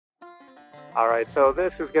All right, so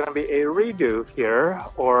this is going to be a redo here,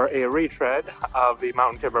 or a retread of the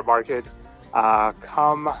Mountain Timber Market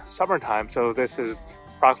come summertime. So this is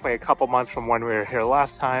approximately a couple months from when we were here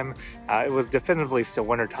last time. It was definitively still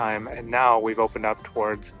wintertime, and now we've opened up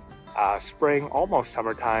towards spring, almost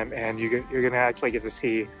summertime, and you're going to actually get to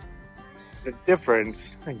see the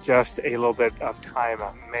difference just a little bit of time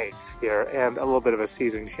makes here, and a little bit of a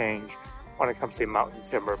season change when it comes to the Mountain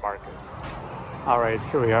Timber Market. All right,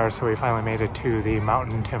 here we are. So we finally made it to the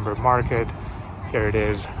Mountain Timber Market. Here it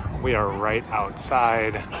is. We are right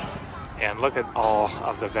outside, and look at all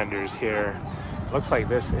of the vendors here. Looks like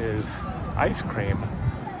this is ice cream.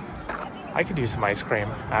 I could use some ice cream,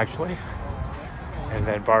 actually. And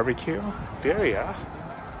then barbecue, birria.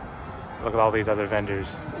 Look at all these other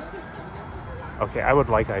vendors. Okay, I would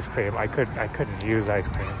like ice cream. I couldn't use ice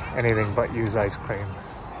cream. Anything but use ice cream.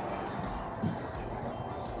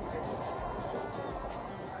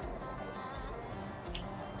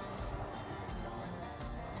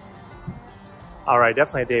 All right,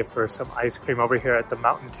 definitely a day for some ice cream over here at the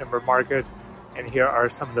Mountain Timber Market. And here are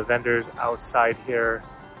some of the vendors outside here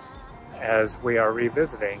as we are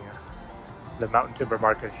revisiting the Mountain Timber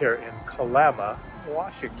Market here in Kalama,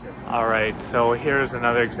 Washington. All right, so here's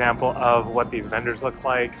another example of what these vendors look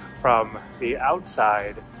like from the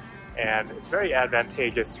outside. And it's very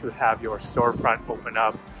advantageous to have your storefront open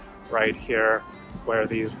up right here, where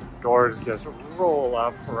these doors just roll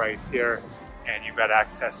up right here, and you've got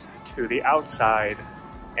access to the outside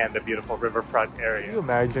and the beautiful riverfront area. Can you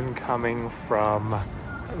imagine coming from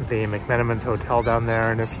the McMenamins Hotel down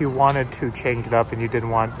there, and if you wanted to change it up and you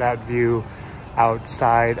didn't want that view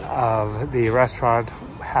outside of the restaurant,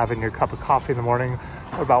 having your cup of coffee in the morning,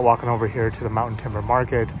 what about walking over here to the Mountain Timber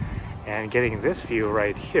Market and getting this view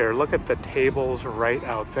right here? Look at the tables right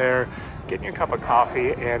out there, getting your cup of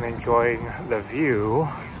coffee and enjoying the view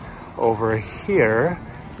over here.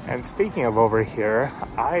 And speaking of over here,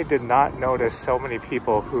 I did not notice so many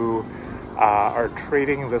people who are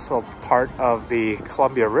treating this little part of the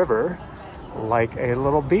Columbia River like a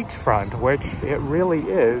little beachfront, which it really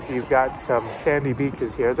is. You've got some sandy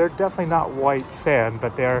beaches here. They're definitely not white sand,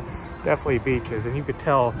 but they're definitely beaches. And you could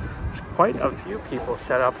tell there's quite a few people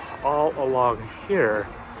set up all along here.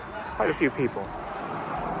 Quite a few people.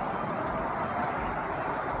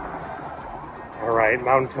 All right,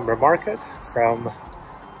 Mountain Timber Market from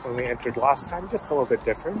when we entered last time, just a little bit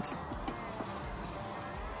different.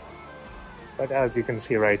 But as you can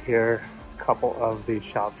see right here, a couple of these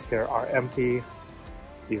shops here are empty.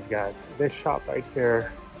 You've got this shop right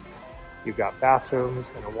here. You've got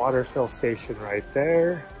bathrooms and a water fill station right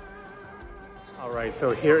there. All right, so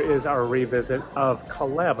here is our revisit of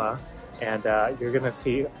Kalama. And you're gonna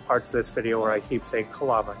see parts of this video where I keep saying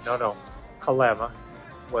Kalama. No, Kalama.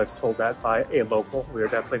 Was told that by a local. We are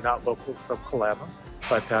definitely not local from Kalama,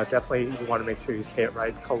 but definitely you want to make sure you say it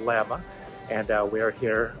right, Kalama. And we are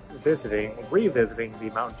here revisiting the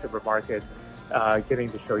Mountain Timber Market, getting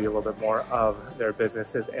to show you a little bit more of their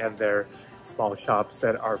businesses and their small shops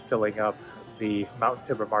that are filling up the Mountain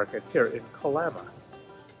Timber Market here in Kalama.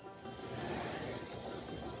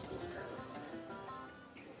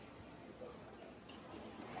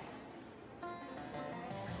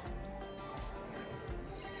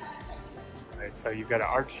 So you've got an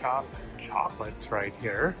art shop, chocolates right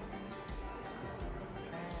here.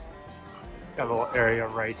 Got a little area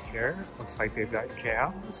right here. Looks like they've got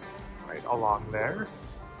jams right along there.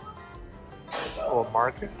 A little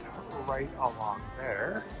market right along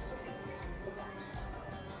there.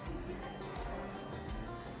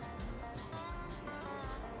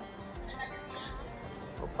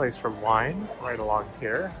 A place for wine right along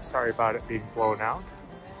here. Sorry about it being blown out.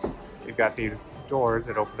 You've got these doors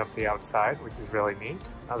that open up the outside, which is really neat.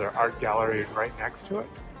 Another art gallery right next to it.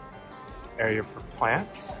 Area for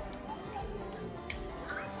plants.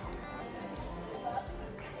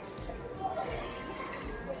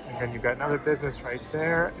 And then you've got another business right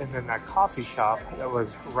there, and then that coffee shop that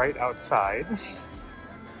was right outside.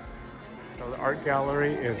 So the art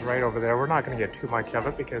gallery is right over there. We're not going to get too much of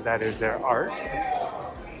it because that is their art.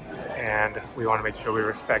 And we want to make sure we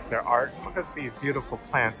respect their art. Look at these beautiful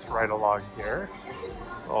plants right along here.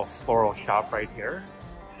 A little floral shop right here.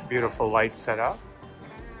 Beautiful light set up,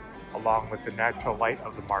 along with the natural light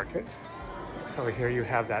of the market. So here you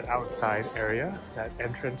have that outside area, that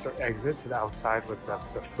entrance or exit to the outside with the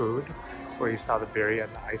food, where you saw the birria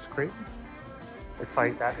and the ice cream. Looks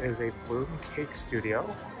like that is a Bloom Cake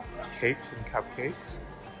Studio, cakes and cupcakes.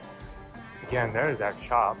 Again, there's that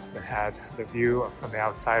shop that had the view from the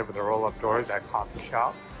outside with the roll-up doors, that coffee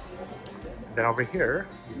shop. And then over here,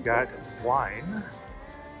 you've got wine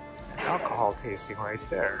and alcohol tasting right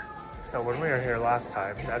there. So when we were here last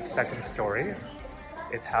time, that second story,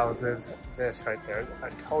 it houses this right there,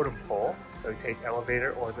 a totem pole. So you take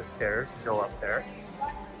elevator or the stairs to go up there.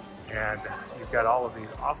 And you've got all of these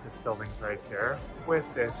office buildings right here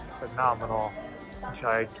with this phenomenal,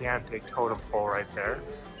 gigantic totem pole right there.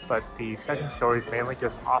 But the second story is mainly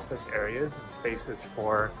just office areas and spaces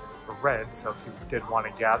for rent. So if you did want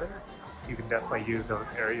to gather, you can definitely use those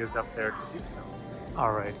areas up there to do so.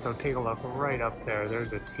 All right, so take a look right up there.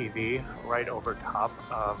 There's a TV right over top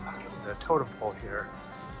of the totem pole here.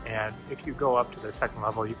 And if you go up to the second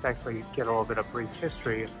level, you can actually get a little bit of brief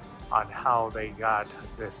history on how they got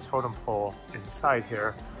this totem pole inside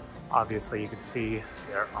here. Obviously, you can see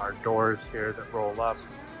there are doors here that roll up,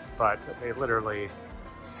 but they literally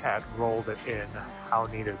had rolled it in. How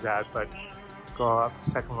neat is that? But go up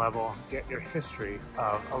second level, get your history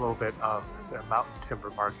of a little bit of the Mountain Timber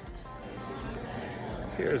Market.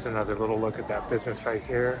 Here's another little look at that business right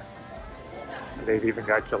here. They've even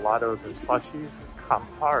got gelatos and slushies,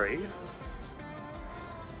 Campari.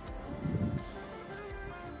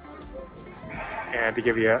 And to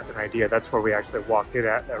give you an idea, that's where we actually walked in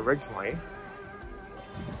at originally.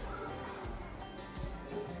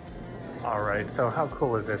 All right, so how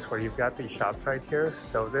cool is this? Where you've got these shops right here.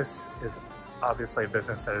 So this is obviously a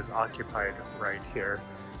business that is occupied right here,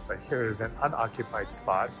 but here is an unoccupied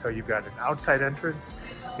spot. So you've got an outside entrance,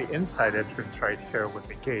 the inside entrance right here with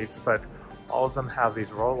the gates, but all of them have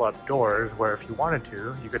these roll-up doors where if you wanted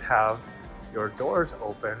to, you could have your doors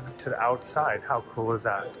open to the outside. How cool is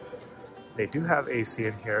that? They do have AC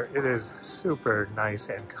in here. It is super nice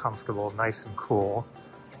and comfortable, nice and cool,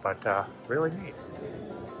 but really neat.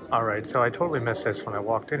 All right, so I totally missed this when I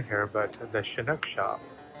walked in here, but the Chinook shop,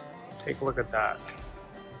 take a look at that.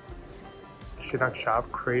 Chinook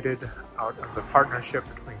shop created out of the partnership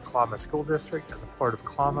between Kalama School District and the Port of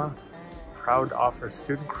Kalama, proud to offer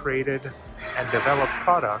student-created and developed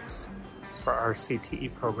products for our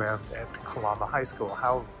CTE programs at Kalama High School.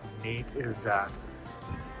 How neat is that?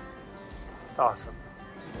 It's awesome.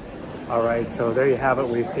 All right, so there you have it.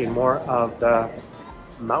 We've seen more of the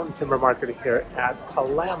Mountain Timber Market here at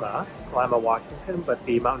Kalama, Washington, but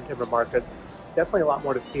the Mountain Timber Market, definitely a lot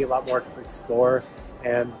more to see, a lot more to explore,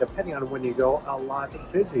 and depending on when you go, a lot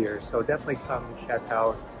busier. So definitely come check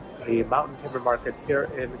out the Mountain Timber Market here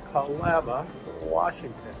in Kalama,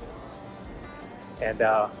 Washington. And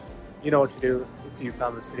you know what to do. If you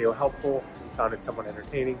found this video helpful, you found it somewhat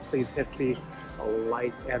entertaining, please hit the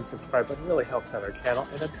like and subscribe button. It really helps out our channel.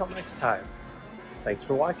 And until next time, thanks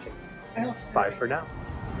for watching. Bye for now.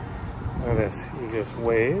 Look at this. You just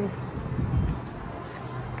wave,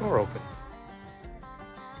 door open.